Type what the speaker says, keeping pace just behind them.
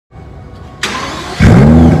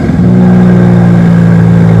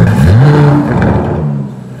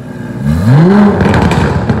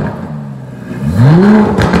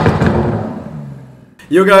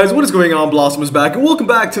Yo guys, what is going on? Blossom is back and welcome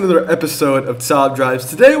back to another episode of Top Drives.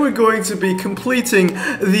 Today we're going to be completing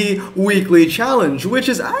the weekly challenge, which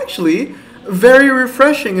is actually very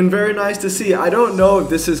refreshing and very nice to see. I don't know if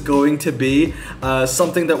this is going to be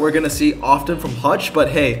something that we're going to see often from Hutch, but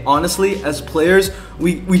hey, honestly, as players,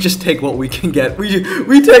 we just take what we can get. We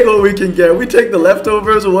take what we can get. We take the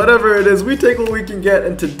leftovers or whatever it is. We take what we can get,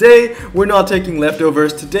 and today we're not taking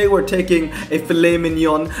leftovers. Today we're taking a filet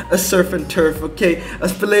mignon, a surf and turf, okay? A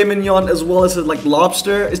filet mignon as well as a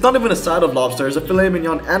lobster. It's not even a side of lobster. It's a filet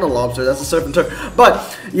mignon and a lobster. That's a surf and turf.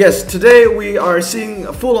 But yes, today we are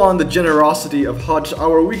seeing full on the generosity of Hutch.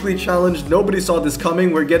 Our weekly challenge, nobody saw this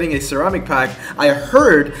coming. We're getting a ceramic pack. I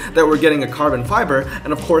heard that we're getting a carbon fiber,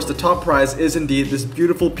 and of course the top prize is indeed this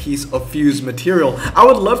beautiful piece of fused material. I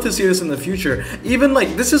would love to see this in the future. Even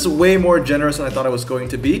this is way more generous than I thought it was going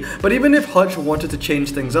to be, but even if Hutch wanted to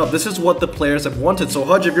change things up, this is what the players have wanted. So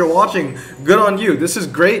Hutch, if you're watching, good on you. This is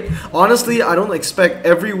great. Honestly, I don't expect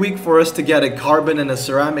every week for us to get a carbon and a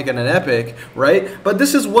ceramic and an epic, right? But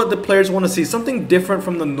this is what the players want to see, something different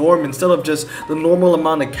from the norm. Instead of just the normal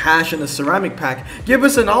amount of cash in a ceramic pack, give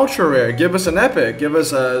us an ultra rare, give us an epic, give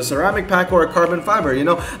us a ceramic pack or a carbon fiber, you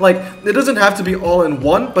know? It doesn't have to be all in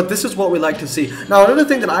one, but this is what we like to see. Now, another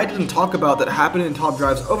thing that I didn't talk about that happened in Top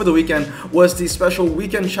Drives over the weekend was the special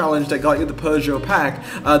weekend challenge that got you the Peugeot pack,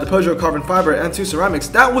 the Peugeot carbon fiber and 2 ceramics.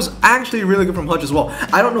 That was actually really good from Hutch as well.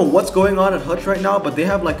 I don't know what's going on at Hutch right now, but they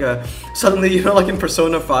have suddenly, you know, like in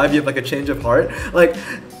Persona 5, you have a change of heart.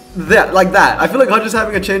 That. I feel like Hutch is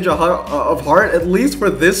having a change of heart, at least for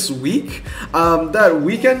this week. That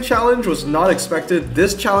weekend challenge was not expected.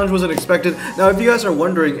 This challenge wasn't expected. Now, if you guys are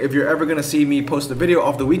wondering if you're ever going to see me post a video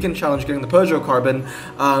of the weekend challenge getting the Peugeot carbon,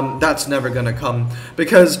 that's never going to come.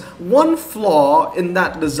 Because one flaw in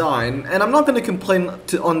that design, and I'm not going to complain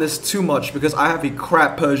on this too much because I have a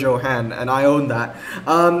crap Peugeot hand and I own that.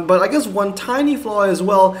 But I guess one tiny flaw as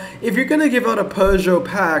well, if you're going to give out a Peugeot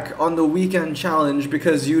pack on the weekend challenge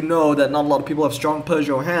because you know that not a lot of people have strong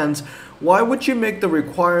Peugeot hands, why would you make the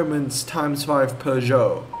requirements ×5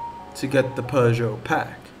 Peugeot to get the Peugeot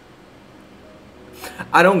pack?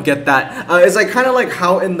 I don't get that. It's kind of like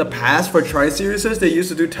how in the past for Tri-Series they used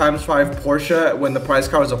to do ×5 Porsche when the price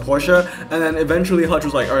car was a Porsche, and then eventually Hutch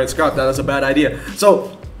was like, alright, scrap that, that's a bad idea.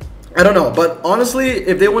 So I don't know, but honestly,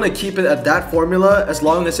 if they want to keep it at that formula, as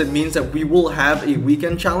long as it means that we will have a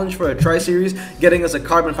weekend challenge for a Tri-Series, getting us a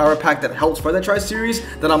carbon fiber pack that helps for the Tri-Series,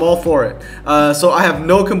 then I'm all for it. So I have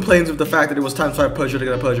no complaints with the fact that it was ×5 Peugeot to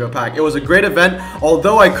get a Peugeot pack. It was a great event,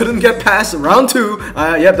 although I couldn't get past round 2.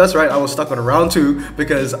 Yep, that's right, I was stuck on round 2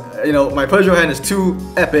 because, you know, my Peugeot hand is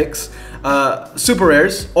 2 epics. Super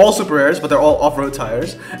rares, all super rares, but they're all off-road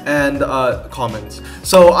tires, and commons.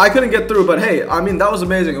 So I couldn't get through, but hey, I mean, that was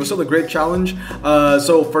amazing. It was still a great challenge.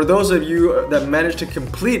 So for those of you that managed to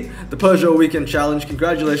complete the Peugeot weekend challenge,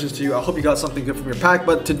 congratulations to you. I hope you got something good from your pack.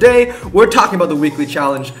 But today we're talking about the weekly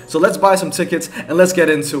challenge, so let's buy some tickets and let's get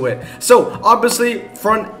into it. So obviously,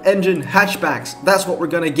 front engine hatchbacks, that's what we're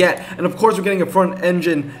gonna get, and of course we're getting a front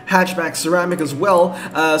engine hatchback ceramic as well.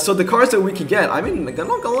 So the cars that we can get, I mean, I'm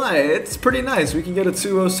not gonna lie, it's pretty nice. We can get a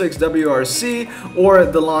 206 WRC or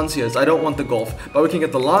the Lancias. I don't want the Golf, but we can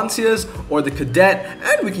get the Lancias or the Cadet,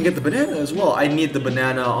 and we can get the banana as well. I need the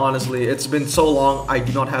banana, honestly. It's been so long I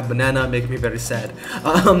do not have banana, making me very sad.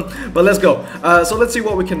 But let's go. So let's see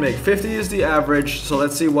what we can make. 50 is the average, so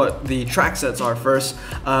let's see what the track sets are first.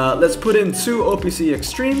 Let's put in 2 OPC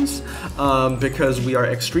Extremes because we are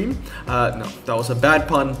extreme. No, that was a bad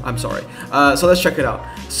pun. I'm sorry. So let's check it out.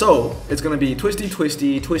 So it's gonna be twisty,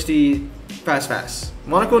 twisty, twisty, fast, fast.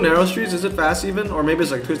 Monaco Narrow Streets, is it fast even? Or maybe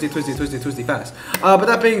it's like twisty, twisty, twisty, twisty, fast. But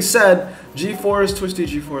that being said, G-Force, twisty,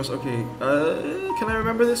 G-Force, okay. Can I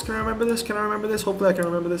remember this? Can I remember this? Can I remember this? Hopefully I can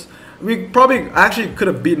remember this. We probably actually could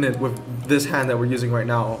have beaten it with this hand that we're using right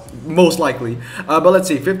now, most likely. But let's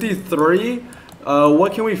see, 53.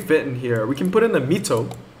 What can we fit in here? We can put in a Mito.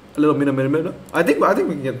 A little mito. I think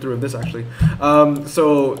we can get through this actually.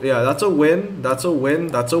 So yeah, that's a win, that's a win,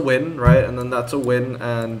 that's a win, right? And then that's a win,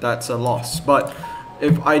 and that's a loss. But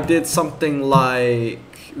if I did something like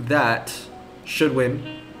that, should win.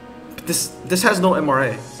 This has no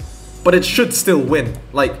MRA, but it should still win.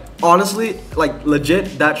 Honestly,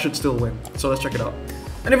 legit, that should still win. So let's check it out.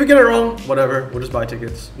 And if we get it wrong, whatever, we'll just buy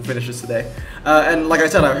tickets. We'll finish this today. And like I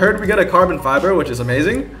said, I heard we get a carbon fiber, which is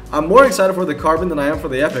amazing. I'm more excited for the carbon than I am for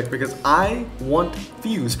the epic because I want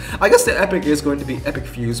fuse. I guess the epic is going to be epic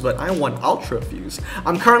fuse, but I want ultra fuse.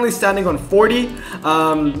 I'm currently standing on 40.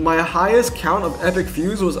 My highest count of epic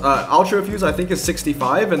fuse was ultra fuse, I think is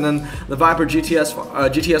 65. And then the Viper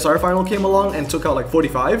GTSR final came along and took out like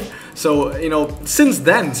 45. So, you know, since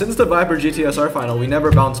then, since the Viper GTSR final, we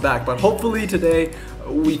never bounced back. But hopefully today,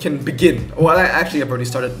 we can begin. Well, I actually have already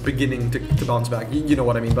started beginning to bounce back. You know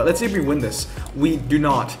what I mean. But let's see if we win this. We do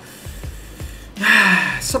not.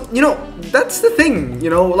 So, you know, that's the thing. You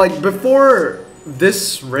know, like before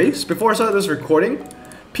this race, before I started this recording,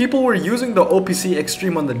 people were using the OPC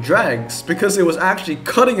Extreme on the drags because it was actually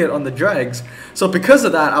cutting it on the drags. So because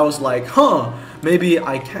of that, I was like, huh, maybe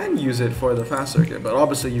I can use it for the fast circuit. But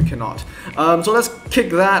obviously you cannot. So let's kick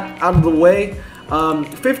that out of the way.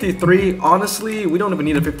 53, honestly, we don't even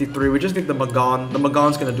need a 53, we just need the Magan. The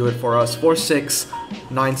Magan's gonna do it for us.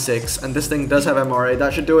 4696, and this thing does have MRA,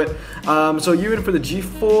 that should do it. So you in for the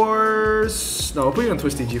G-Force, no, we'll put you on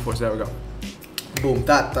Twisty G-Force, there we go. Boom,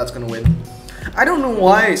 that's gonna win. I don't know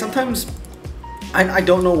why, sometimes, I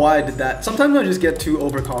don't know why I did that. Sometimes I just get too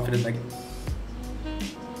overconfident, like,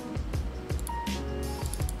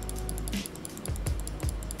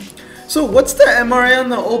 so what's the MRA on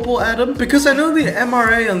the Opal Atom? Because I know the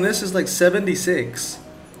MRA on this is like 76,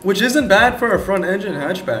 which isn't bad for a front engine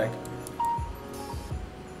hatchback.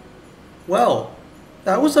 Well,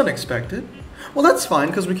 that was unexpected. Well, that's fine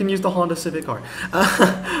because we can use the Honda Civic car.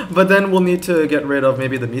 But then we'll need to get rid of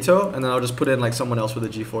maybe the Mito, and then I'll just put in like someone else with the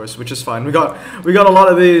G-Force, which is fine. We got a lot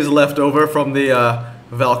of these left over from the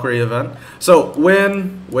Valkyrie event. So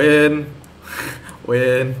win.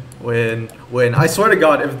 I swear to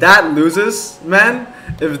God, if that loses, man,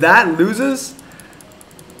 if that loses,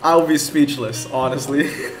 I'll be speechless, honestly.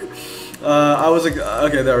 I was like,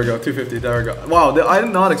 okay, there we go, 250, there we go. Wow, I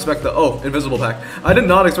did not expect the, oh, invisible pack. I did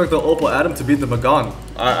not expect the Opal Atom to beat the Magan.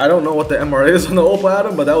 I don't know what the MRA is on the Opal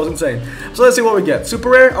Atom, but that was insane. So let's see what we get.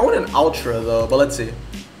 Super rare? I want an Ultra though, but let's see.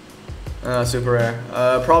 Super rare.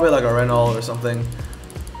 Probably like a Renault or something.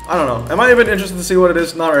 I don't know. Am I even interested to see what it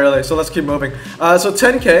is? Not really. So let's keep moving. So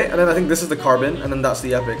 10K, and then I think this is the carbon, and then that's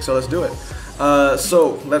the epic. So let's do it.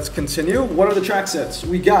 So let's continue. What are the track sets?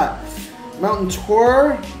 We got Mountain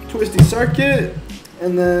Tour, Twisty Circuit,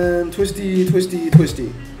 and then Twisty.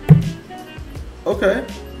 Okay.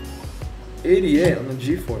 88 on the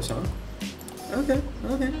G-Force, huh? Okay.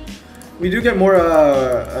 We do get more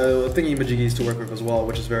thingy-majiggies to work with as well,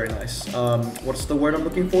 which is very nice. What's the word I'm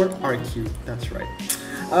looking for? RQ. That's right.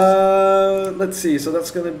 Let's see, so that's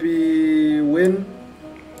gonna be win,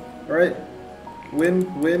 right? Win,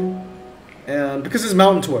 and because it's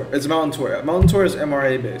Mountain Tour, Mountain Tour is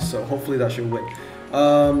MRA based, so hopefully that should win.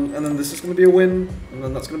 And then this is gonna be a win, and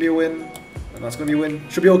then that's gonna be a win, and that's gonna be a win.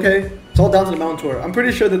 Should be okay. It's all down to the Mountain Tour. I'm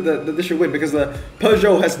pretty sure that this should win because the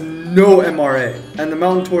Peugeot has no MRA, and the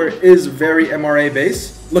Mountain Tour is very MRA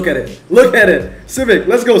based. Look at it, Civic.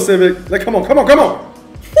 Let's go, Civic. Like, come on.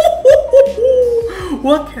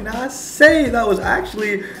 What can I say? That was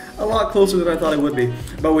actually a lot closer than I thought it would be.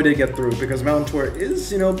 But we did get through because Mountain Tour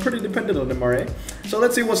is, you know, pretty dependent on MRA. So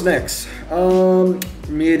let's see what's next.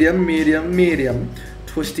 Medium.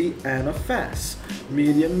 Twisty and a fast.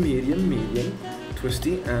 Medium.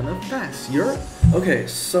 Twisty and a fast. You're okay,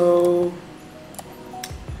 so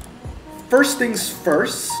first things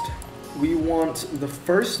first, we want the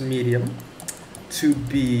first medium to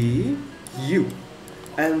be you.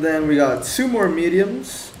 And then we got two more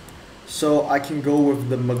mediums, so I can go with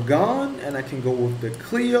the Magan and I can go with the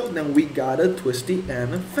Clio. Then we got a Twisty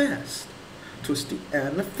and a fast.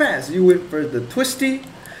 You went for the Twisty,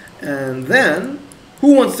 and then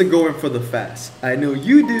who wants to go in for the fast? I know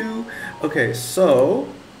you do. Okay, so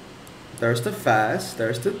there's the fast,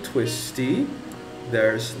 there's the Twisty,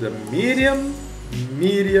 there's the medium.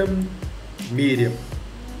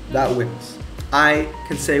 That wins. I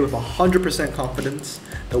can say with 100% confidence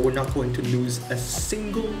that we're not going to lose a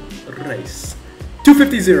single race.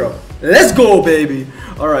 250-0. Let's go, baby.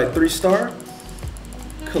 All right, 3-star.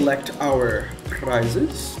 Collect our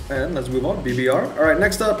prizes. And let's move on, BBR. All right,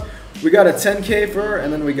 next up, we got a 10K fur,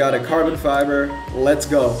 and then we got a carbon fiber. Let's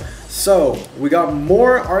go. So, we got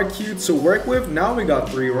more RQ to work with. Now we got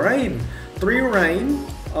 3 rain.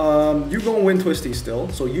 You gonna win Twisty still,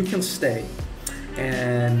 so you can stay.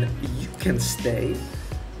 And you can stay,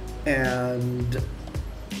 and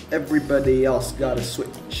everybody else gotta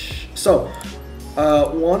switch. So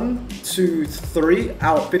 1, 2, 3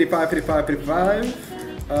 out. 55.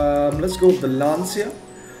 Let's go with the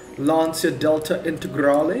Lancia Delta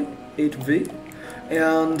Integrale 8V,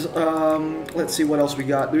 And let's see what else we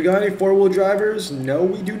got. Do we got any four-wheel drivers? No,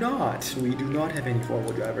 we do not. We do not have any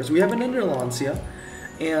four-wheel drivers. We have an Interlancia,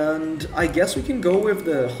 and I guess we can go with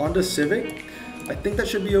the Honda Civic. I think that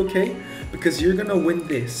should be okay, because you're gonna win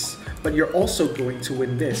this, but you're also going to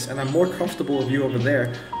win this, and I'm more comfortable with you over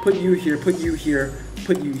there. Put you here, put you here,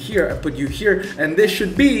 put you here, and put you here, and this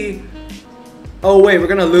should be... Oh wait, we're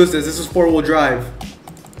gonna lose this. This is four-wheel drive.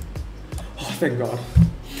 Oh, thank God.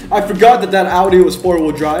 I forgot that that Audi was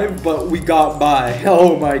four-wheel drive, but we got by.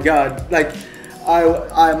 Oh my God. Like,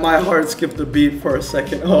 my heart skipped a beat for a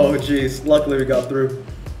second. Oh jeez, luckily we got through.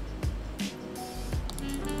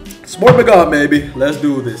 Sport my God, baby. Let's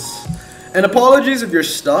do this. And apologies if you're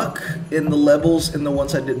stuck in the levels in the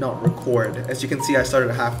ones I did not record. As you can see, I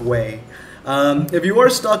started halfway. If you are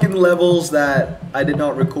stuck in the levels that I did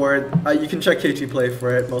not record, you can check KT Play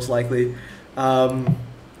for it, most likely.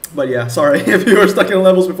 But yeah, sorry if you were stuck in the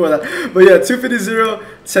levels before that. But yeah, 250,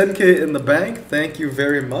 10K in the bank. Thank you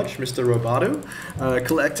very much, Mr. Roboto.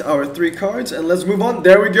 Collect our 3 cards and let's move on.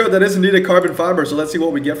 There we go. That is indeed a carbon fiber. So let's see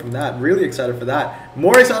what we get from that. Really excited for that.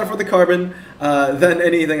 More excited for the carbon than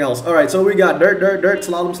anything else. All right, so we got dirt, dirt, dirt,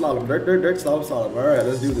 slalom, slalom, dirt, dirt, dirt, slalom, slalom. All right,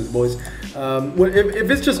 let's do this, boys.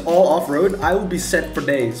 If it's just all off-road, I will be set for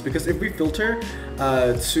days, because if we filter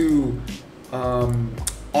to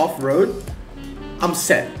off-road, I'm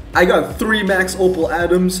set. I got 3 Max Opel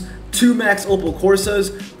Adams, 2 Max Opel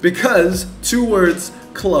Corsas, because 2 words,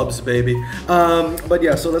 clubs, baby. But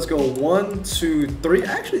yeah, so let's go 1, 2, 3.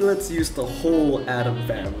 Actually, let's use the whole Adam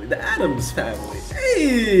family, the Adams family.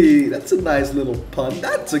 Hey, that's a nice little pun.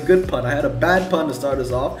 That's a good pun. I had a bad pun to start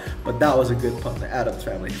us off, but that was a good pun, the Adams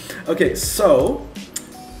family. Okay, so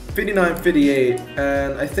 59, 58,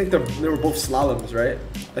 and I think they were both slaloms, right?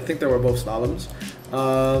 I think they were both slaloms.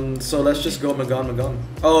 So let's just go Magan.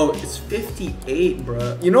 Oh, it's 58,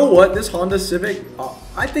 bruh. You know what? This Honda Civic,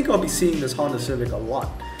 I think I'll be seeing this Honda Civic a lot.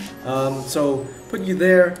 So put you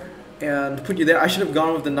there and put you there. I should have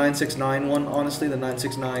gone with the 969 one, honestly, the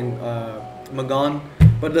 969 Magan,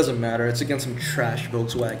 but it doesn't matter. It's against some trash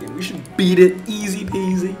Volkswagen. We should beat it, easy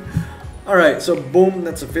peasy. Alright, so boom,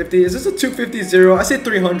 that's a 50. Is this a 250? I say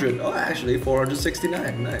 300. Oh, actually,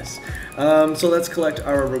 469. Nice. So let's collect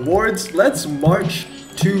our rewards. Let's march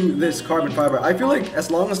to this carbon fiber. I feel like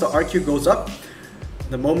as long as the RQ goes up,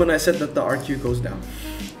 the moment I said that the RQ goes down.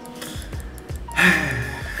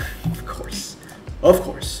 Of course. Of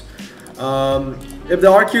course. If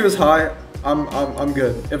the RQ is high, I'm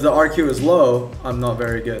good. If the RQ is low, I'm not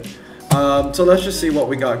very good. So let's just see what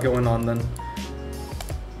we got going on then.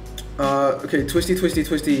 Okay, twisty, twisty,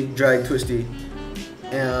 twisty, drag, twisty,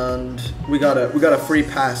 and we got a free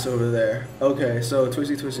pass over there. Okay, so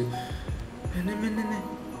twisty, twisty.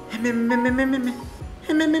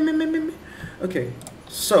 Okay,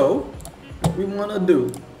 so what we want to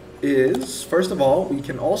do is, first of all, we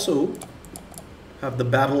can also have the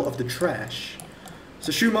battle of the trash.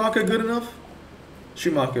 So Schumacher good enough?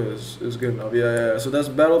 Schumacher is good enough. Yeah. So that's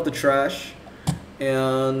battle of the trash.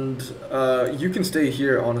 And you can stay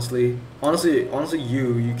here, honestly. Honestly,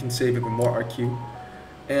 you can save even more RQ.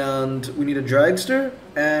 And we need a dragster,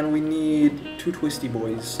 and we need 2 twisty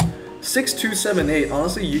boys. 6, 2, 7, 8.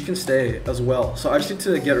 Honestly, you can stay as well. So I just need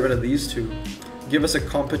to get rid of these 2. Give us a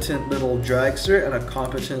competent little dragster and a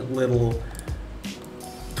competent little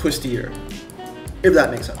twistier, if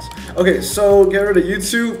that makes sense. Okay, so get rid of you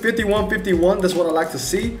 2. 51, 51. That's what I like to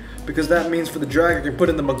see. Because that means for the drag, I can put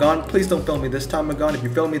in the Magan. Please don't fail me this time, Magan. If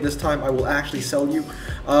you fail me this time, I will actually sell you.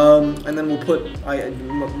 And then we'll put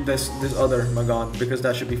this other Magan, because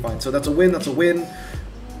that should be fine. So that's a win, that's a win.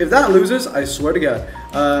 If that loses, I swear to God,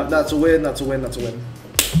 that's a win, that's a win, that's a win.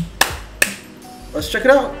 Let's check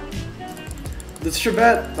it out. This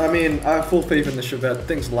Chevette, I mean, I have full faith in the Chevette.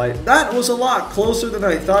 Things light. That was a lot closer than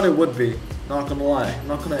I thought it would be. Not gonna lie,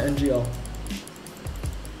 not gonna NGL.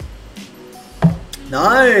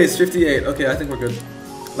 Nice, 58. Okay, I think we're good.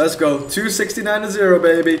 Let's go. 269 to 0,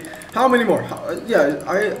 baby. How many more?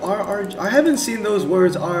 I haven't seen those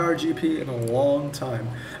words IRGP in a long time.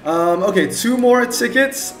 Okay, 2 more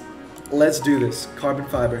tickets. Let's do this. Carbon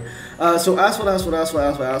fiber. So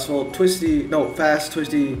asphalt, twisty, no, fast,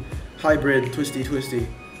 twisty, hybrid, twisty.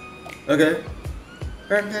 Okay.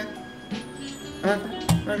 Okay.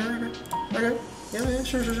 Yeah,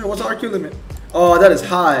 sure. What's the RQ limit? Oh, that is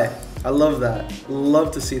high. I love that.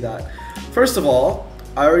 Love to see that. First of all,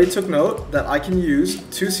 I already took note that I can use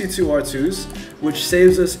 2C2R2s, which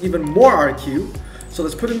saves us even more RQ. So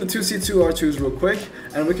let's put in the 2C2R2s real quick,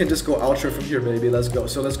 and we can just go ultra from here, baby. Let's go.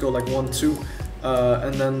 So let's go like 1, 2,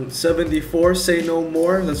 and then 74, say no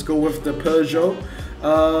more. Let's go with the Peugeot.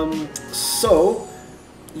 So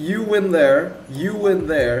You win there, you win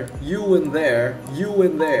there, you win there, you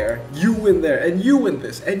win there, you win there, and you win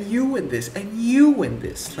this, and you win this, and you win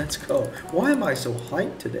this. Let's go. Why am I so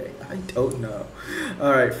hyped today? I don't know.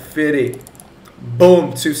 Alright, 50.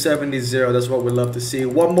 Boom, 270. That's what we love to see.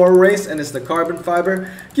 One more race, and it's the carbon fiber.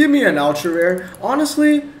 Give me an ultra rare.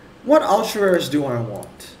 Honestly, what ultra rares do I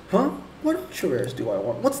want? Huh? What ultra rares do I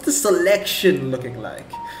want? What's the selection looking like?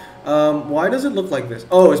 Why does it look like this?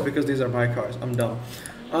 Oh, it's because these are my cars. I'm dumb.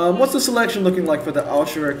 What's the selection looking like for the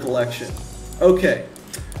ultra rare collection? Okay,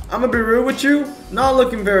 I'm gonna be real with you. Not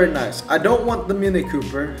looking very nice. I don't want the Mini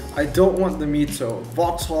Cooper. I don't want the Mito.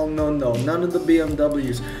 Vauxhall, no. None of the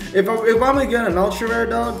BMWs. If I'm gonna get an ultra rare,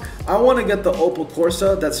 dog, I want to get the Opel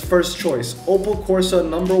Corsa. That's first choice. Opel Corsa,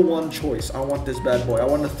 #1 choice. I want this bad boy. I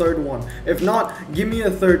want a third one. If not, give me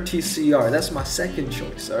a third TCR. That's my second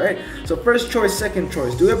choice. All right. So first choice, second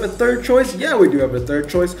choice. Do we have a third choice? Yeah, we do have a third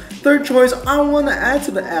choice. Third choice, I want to add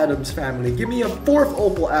to the Adams family. Give me a fourth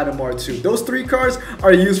Opel Adam R2. Those three cars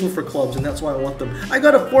are useful for clubs, and that's why I want them. I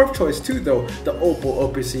got a fourth choice too, though. The Opel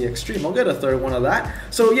OPC Extreme. I'll get a third one of that.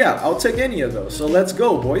 So yeah, I'll take any of those. So let's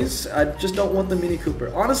go, boys. I just don't want the Mini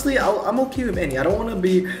Cooper. Honestly, I'm okay with any. I don't want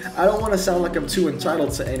to sound like I'm too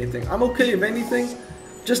entitled to anything. I'm okay with anything.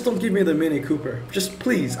 Just don't give me the Mini Cooper. Just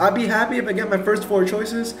please. I'd be happy if I get my first 4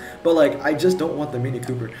 choices, but like, I just don't want the Mini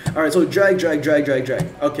Cooper. Alright, so drag.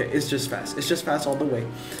 Okay, it's just fast. It's just fast all the way.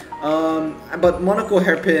 But Monaco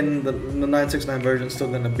Hairpin, the 969 version, is still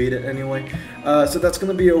gonna beat it anyway. So that's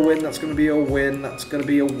gonna be a win. That's gonna be a win. That's gonna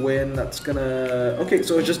be a win. That's gonna. Okay,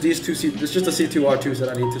 so it's just these two. It's just the C2R2s that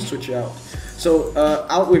I need to switch out. So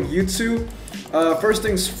out with you two. First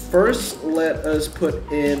things first. Let us put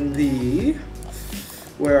in the.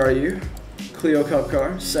 Where are you? Clio Cup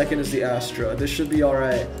car. Second is the Astra. This should be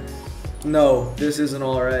alright. No, this isn't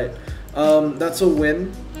alright. That's a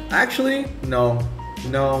win. Actually, no.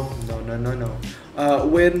 No.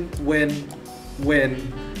 Win.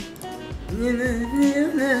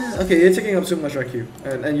 Okay, you're taking up too much RQ,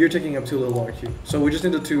 and you're taking up too little RQ. So we just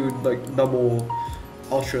need the two like double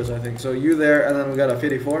ultras, I think. So you there, and then we got a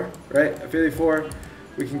 54, right? A 54.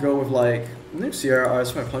 We can go with like new Sierra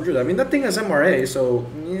RS500. I mean that thing has MRA, so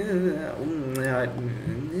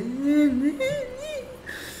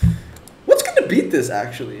what's gonna beat this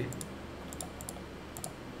actually?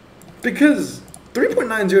 Because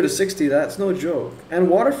 3.90 to 60, that's no joke. And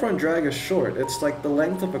waterfront drag is short. It's like the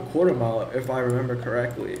length of a quarter mile, if I remember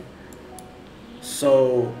correctly.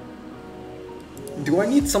 So, do I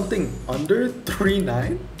need something under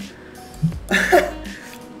 3.9?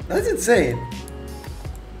 That's insane.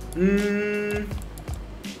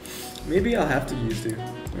 Maybe I'll have to use 2.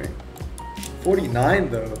 Right? 49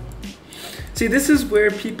 though. See, this is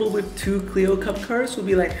where people with 2 Clio Cup cars will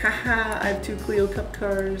be like, haha, I have 2 Clio Cup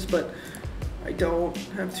cars, but I don't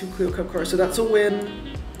have 2 Clio Cup cars, so that's a win.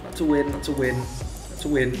 That's a win. That's a win. That's a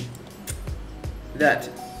win. That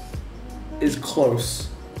is close.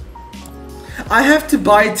 I have to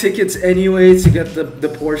buy tickets anyway to get the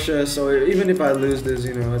Porsche, so even if I lose this,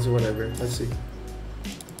 you know, it's whatever. Let's see.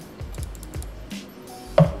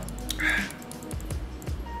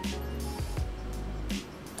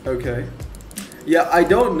 Okay. Yeah, I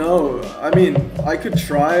don't know. I mean, I could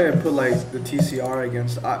try and put like the TCR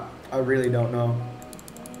against. I really don't know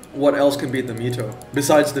what else can beat the Mito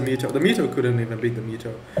besides the Mito. The Mito couldn't even beat the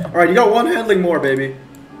Mito. All right, you got one handling more, baby.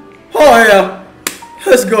 Oh yeah,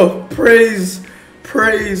 let's go. Praise.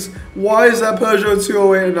 Why is that Peugeot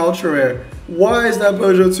 208 an ultra rare? Why is that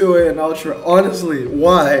Peugeot 208 an ultra? Honestly,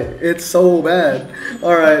 why? It's so bad.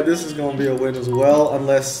 All right, this is gonna be a win as well,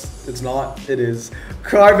 unless it's not. It is.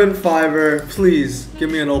 Carbon fiber, please give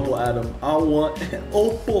me an Opel Adam. I want an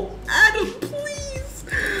Opel Adam, please.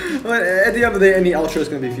 But at the end of the day, any ultra is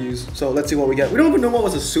gonna be fused. So let's see what we get. We don't even know what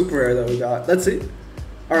was a super rare that we got. Let's see.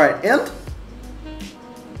 All right, and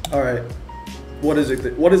all right. What is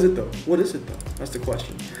it? What is it though? What is it though? That's the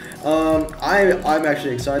question. I'm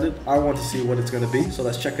actually excited. I want to see what it's gonna be. So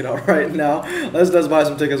let's check it out right now. Let's buy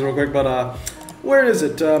some tickets real quick. But where is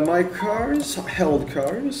it? My cars, held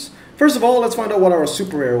cars. First of all, let's find out what our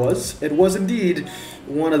super rare was. It was indeed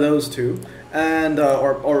one of those two, and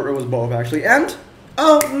or it was both actually. And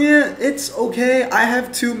oh yeah, it's okay. I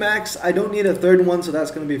have 2 max. I don't need a third one, so that's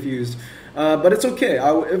gonna be fused. But it's okay.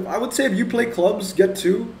 I would say if you play clubs, get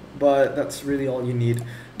 2. But that's really all you need.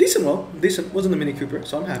 Decent, well, decent. Wasn't the Mini Cooper,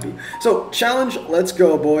 so I'm happy. So, challenge, let's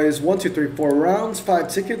go, boys. 1, 2, 3, 4 rounds, 5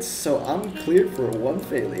 tickets. So, I'm cleared for 1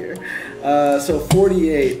 failure. So,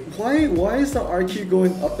 48. Why is the RQ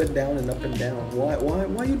going up and down and up and down? Why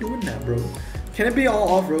are you doing that, bro? Can it be all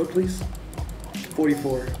off-road, please?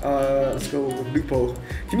 44. Let's go with Lupo.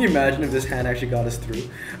 Can you imagine if this hand actually got us through?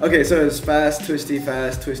 Okay, so it's fast, twisty,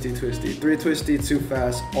 twisty. 3 twisty, 2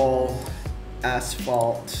 fast, all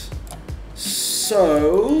asphalt.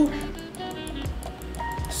 So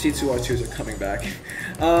C2R2s are coming back.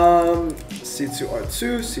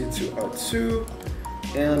 C2R2, C2R2.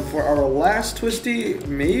 And for our last twisty,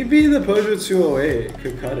 maybe the Peugeot 208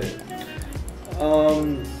 could cut it.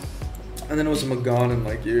 And then it was a Magan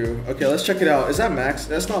like you. Okay, let's check it out. Is that max?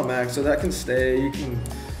 That's not max, so that can stay.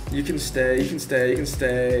 You can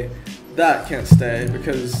stay. That can't stay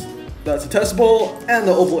because that's a testable, and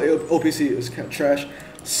the Opel OPC is kind of trash.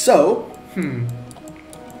 So,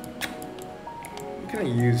 what can I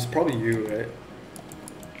use? Probably you, right?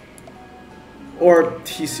 Or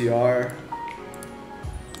TCR.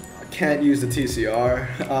 I can't use the TCR.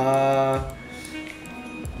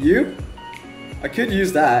 You? I could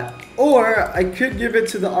use that. Or I could give it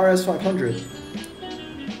to the RS500.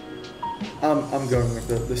 I'm going with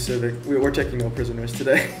the Civic. We're taking no prisoners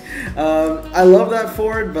today. I love that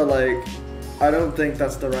Ford, but like, I don't think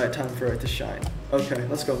that's the right time for it to shine. Okay,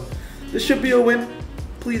 let's go. This should be a win.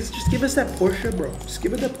 Please, just give us that Porsche, bro. Just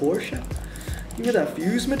give it that Porsche. Give it that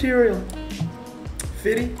fuse material.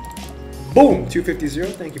 50. Boom, 250.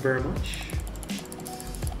 Thank you very much.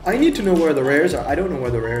 I need to know where the rares are. I don't know where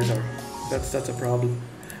the rares are. That's a problem.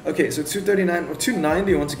 Okay, so 239 or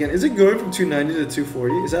 290 once again. Is it going from 290 to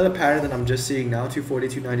 240? Is that a pattern that I'm just seeing now? 240,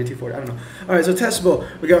 290, 240. I don't know. All right, so testable.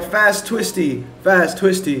 We got fast, twisty, fast,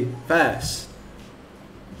 twisty, fast.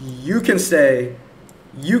 You can stay.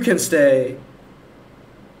 You can stay.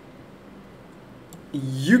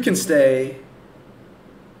 You can stay.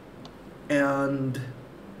 And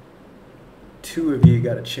 2 of you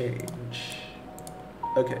gotta change.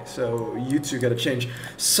 Okay, so you two gotta change.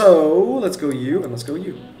 So let's go you and let's go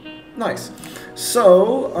you. Nice.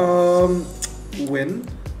 So win,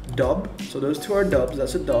 dub. So those two are dubs.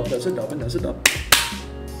 That's a dub. That's a dub, and that's a dub.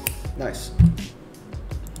 Nice.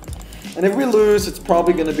 And if we lose, it's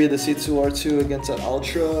probably gonna be the C2R2 against that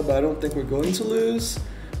Ultra, but I don't think we're going to lose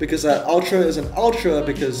because that Ultra is an Ultra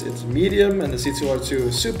because it's medium, and the C2R2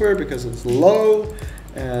 is super because it's low,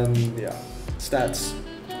 and yeah, stats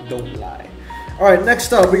don't lie. Alright,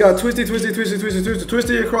 next up, we got twisty, twisty, twisty, twisty, twisty,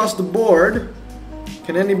 twisty across the board.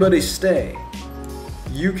 Can anybody stay?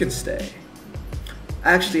 You can stay.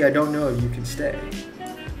 Actually, I don't know if you can stay,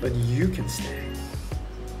 but you can stay.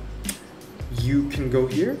 You can go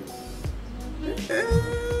here? I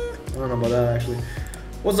don't know about that, actually.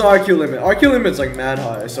 What's the RQ limit? RQ limit's like mad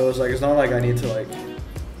high, so it's like, it's not like I need to like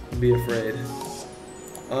be afraid.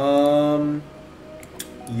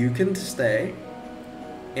 You can stay,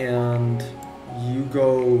 and you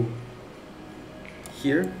go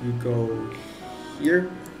here, you go here.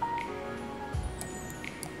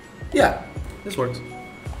 Yeah, this works.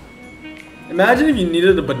 Imagine if you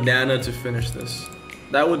needed a banana to finish this.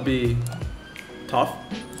 That would be tough,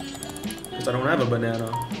 because I don't have a banana.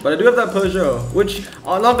 But I do have that Peugeot, which,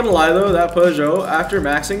 I'm not gonna lie though, that Peugeot, after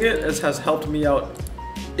maxing it, has helped me out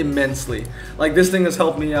immensely. Like, this thing has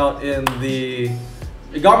helped me out in the...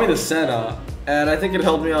 It got me the Senna, and I think it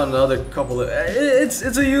helped me out another couple of...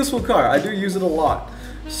 It's a useful car. I do use it a lot,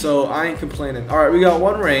 so I ain't complaining. Alright, we got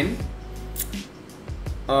one rain.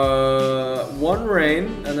 One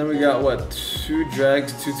rain, and then we got, what, 2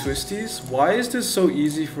 drags, 2 twisties? Why is this so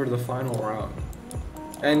easy for the final round?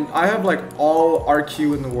 And I have, like, all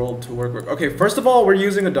RQ in the world to work with. Okay, first of all, we're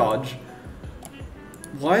using a Dodge.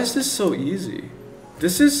 Why is this so easy?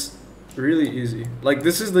 This is really easy. Like,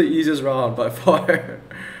 this is the easiest round by far.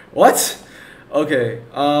 What? Okay,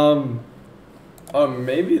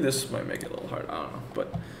 maybe this might make it a little hard, I don't know,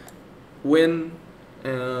 but win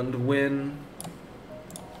and win.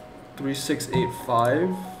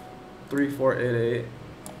 3685, 3488.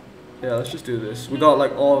 Yeah, let's just do this. We got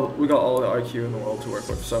all the RQ in the world to work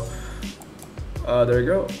with. So there you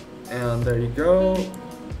go, and there you go.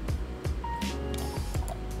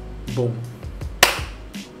 Boom.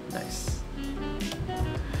 Nice.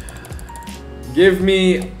 Give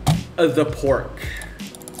me the pork.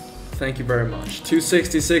 Thank you very much.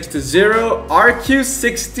 266 to 0. RQ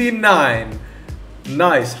 69.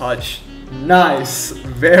 Nice, Hutch. Nice.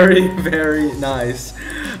 Very, very nice.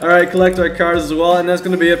 Alright, collect our cars as well, and that's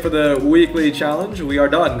going to be it for the weekly challenge. We are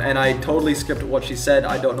done, and I totally skipped what she said.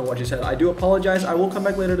 I don't know what she said. I do apologize. I will come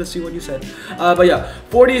back later to see what you said. But yeah,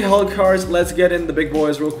 40 held cars. Let's get in the big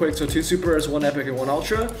boys real quick. So 2 Supers, 1 Epic, and 1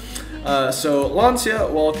 Ultra. So Lancia,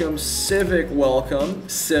 welcome. Civic, welcome.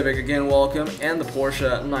 Civic, again, welcome. And the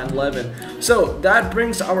Porsche 911. So that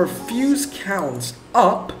brings our fuse counts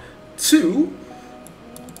up to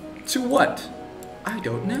what? I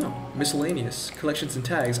don't know. Miscellaneous. Collections and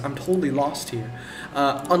tags. I'm totally lost here.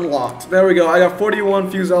 Unlocked. There we go. I got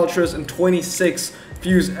 41 Fuse Ultras and 26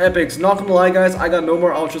 Fuse Epics. Not gonna lie, guys, I got no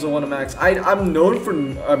more Ultras I want to max. I'm known for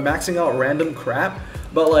maxing out random crap,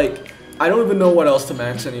 but like, I don't even know what else to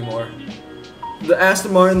max anymore. The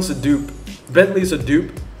Aston Martin's a dupe. Bentley's a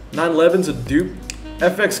dupe. 911's a dupe.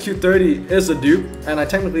 FXQ30 is a dupe, and I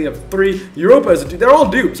technically have 3. Europa is a dupe. They're all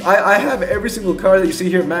dupes. I have every single car that you see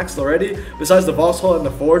here maxed already, besides the Vauxhall and the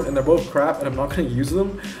Ford, and they're both crap, and I'm not going to use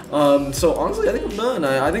them. So honestly, I think I'm done.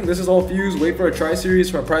 I think this is all Fuse. Wait for a Tri-Series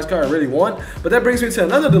for a prize car I really want. But that brings me to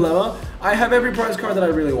another dilemma. I have every prize car that I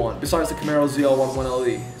really want, besides the Camaro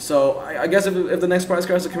ZL11LE. So I guess if the next prize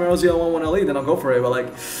car is the Camaro ZL11LE, then I'll go for it. But like,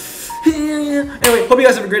 anyway, hope you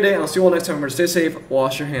guys have a great day, and I'll see you all next time. Remember to stay safe,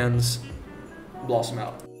 wash your hands, blossom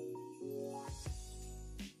out.